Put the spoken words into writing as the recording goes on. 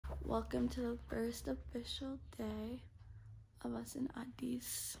Welcome to the first official day of us in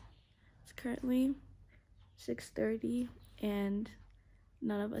ADDIS. It's currently 6:30 and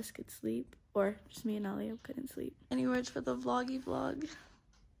none of us could sleep, or just me and Alia couldn't sleep. Any words for the vloggy vlog?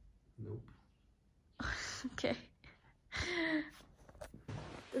 Nope. Okay.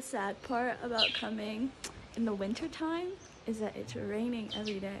 The sad part about coming in the winter time is that it's raining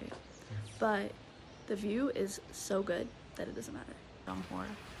every day, but the view is so good that it doesn't matter. Downpour.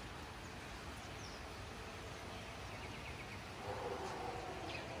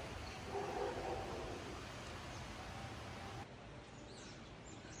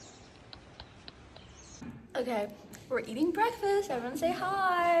 Okay, we're eating breakfast. Everyone say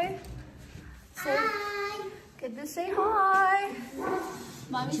hi. Say hi. Good to say hi.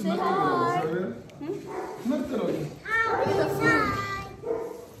 Mommy say hi. Look at the food.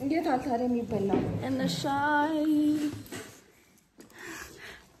 And the shy.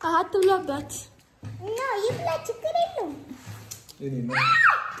 I had to love that. No, you play chicken. No.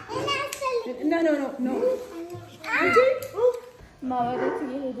 Mama, that's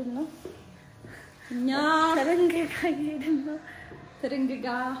you didn't know. No.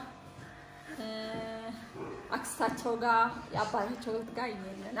 Taringaga. Aksatoga. Yaparachoga, you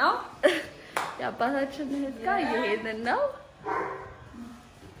know? Yaparachoga, you know?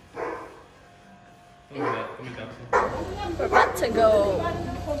 We're about to go.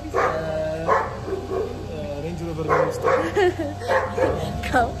 Range Rover.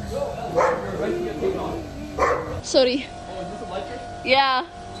 Go. Sorry. Yeah.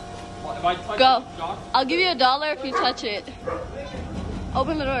 Go. I'll give you $1 if you touch it.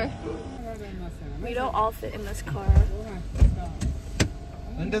 Open the door. We don't all fit in this car.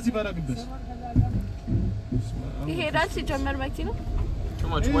 You hear that? Too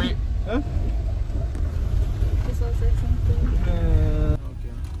much weight. Huh? This looks like something.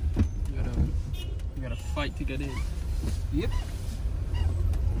 Okay. You gotta fight to get in. Yep.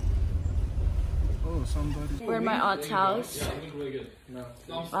 Oh, somebody. We're at my aunt's house.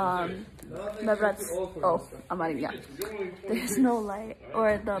 My brother's. Oh, I'm not even. Yeah. There's no light,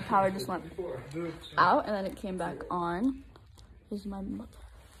 or the power just went out and then it came back on. This is my mother.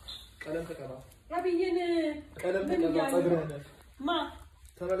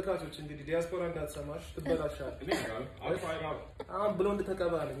 ተመልካቾች እንግዲህ ዲያስፖራ እንዳትሰማሽ ትበላሻለሽ። አሁን ብሎ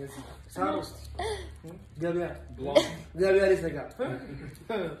እንደተቀባለኝ እዚህ ሳር ውስጥ ገበያ ሊዘጋ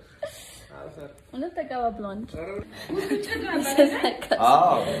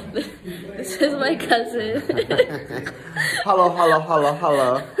This is my cousin. Hello.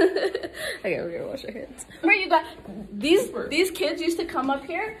 Okay, we're gonna wash our hands. Where you got these kids used to come up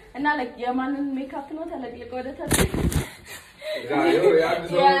here and not like your man makeup and all that, like go to touch it.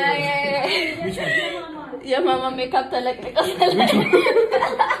 Yeah. Your mama makeup to like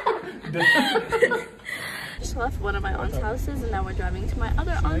just left one of my aunt's houses and now we're driving to my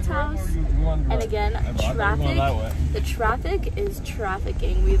other aunt's house. And again, the traffic is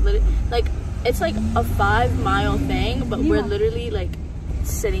trafficking. We literally, like, it's like a 5-mile thing, but we're literally like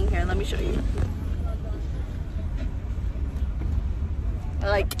sitting here. Let me show you.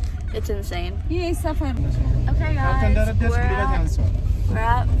 Like, it's insane. Okay guys, we're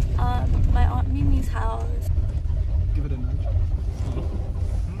at my Aunt Mimi's house. Give it a nudge.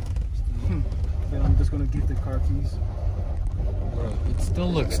 Then I'm just gonna give the car keys. Bro, it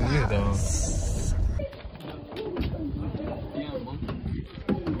still looks new though.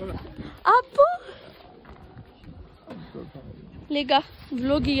 Apo? Lega,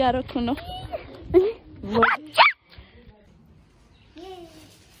 vlogi yaro kuno.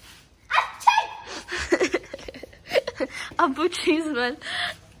 Abu cheese man.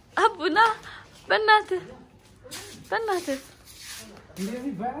 Abu na. Banate.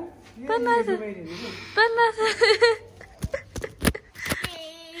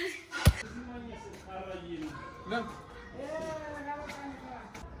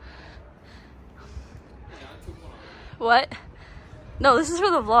 What? No, this is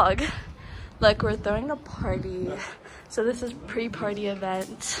for the vlog. Like, we're throwing a party. So this is pre-party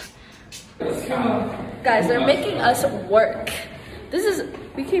event. Guys, they're making us work.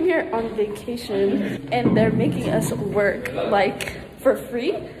 We came here on vacation and they're making us work, like, for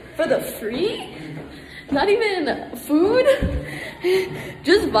free? For the free? Not even food?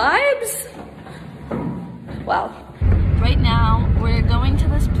 Just vibes? Wow. Right now, we're going to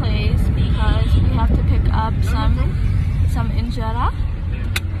this place because we have to pick up some injera.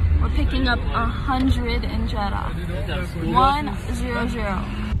 We're picking up 100 injera. 100.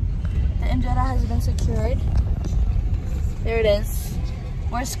 The injera has been secured. There it is.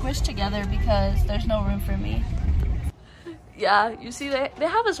 We're squished together because there's no room for me. Yeah, you see they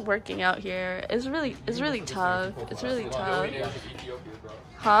have us working out here. It's really tough. It's really tough.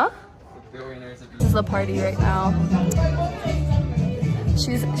 Huh? This is the party right now.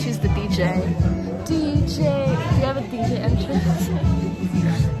 She's the DJ. DJ, do you have a DJ entrance?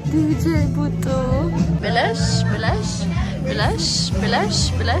 DJ Buto. Belash.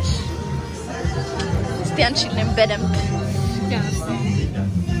 Stand chilling bedem.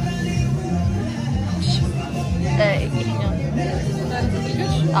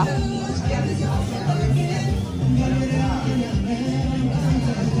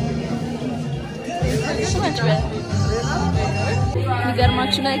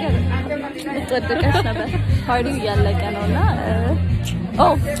 የሚገርማችሁ ነገር ልትወደቀች ነበር። ፓርቲው እያለቀ ነውና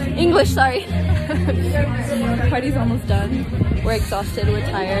oh English, sorry. Party's almost done. We're exhausted, we're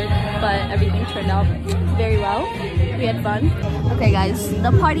tired, but everything turned out very well. We had fun. Okay guys,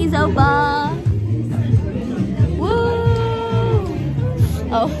 the party's over. Woo!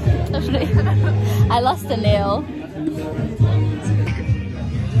 Oh, I lost a nail.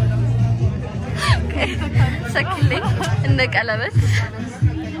 Okay, secondly, in the ቀለበት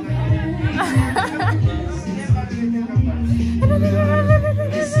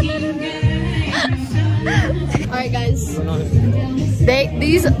Alright guys,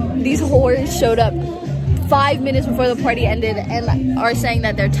 these whores showed up 5 minutes before the party ended and are saying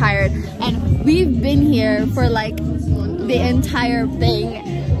that they're tired, and we've been here for like the entire thing.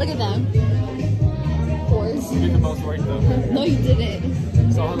 Look at them. Whores. You did the most work though. No, you didn't.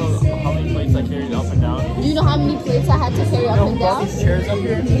 So I don't know how many plates I carried up and down. Do you know how many plates I had to carry up and down? These chairs up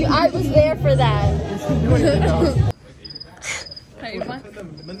here? I was there for that.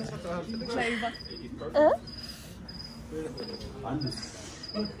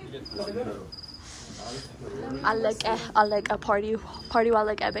 አለቀ party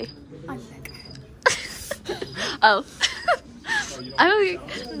አለቀ በይ oh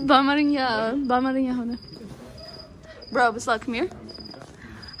በአማርኛ ሆነ bro Bisla, come here.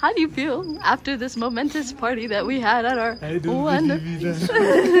 How do you feel after this momentous party that we had at our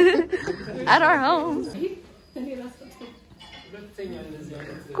at our home?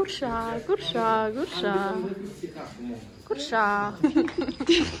 Gursha.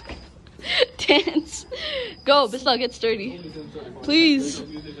 Dance. Go, Bisla, get sturdy. Please.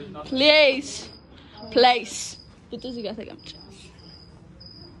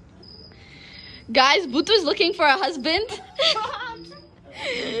 Guys, Butu's looking for a husband.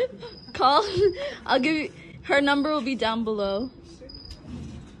 Call. I'll give you her number. Will be down below.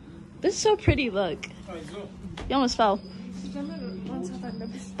 This is so pretty. Look, you almost fell.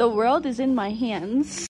 The world is in my hands.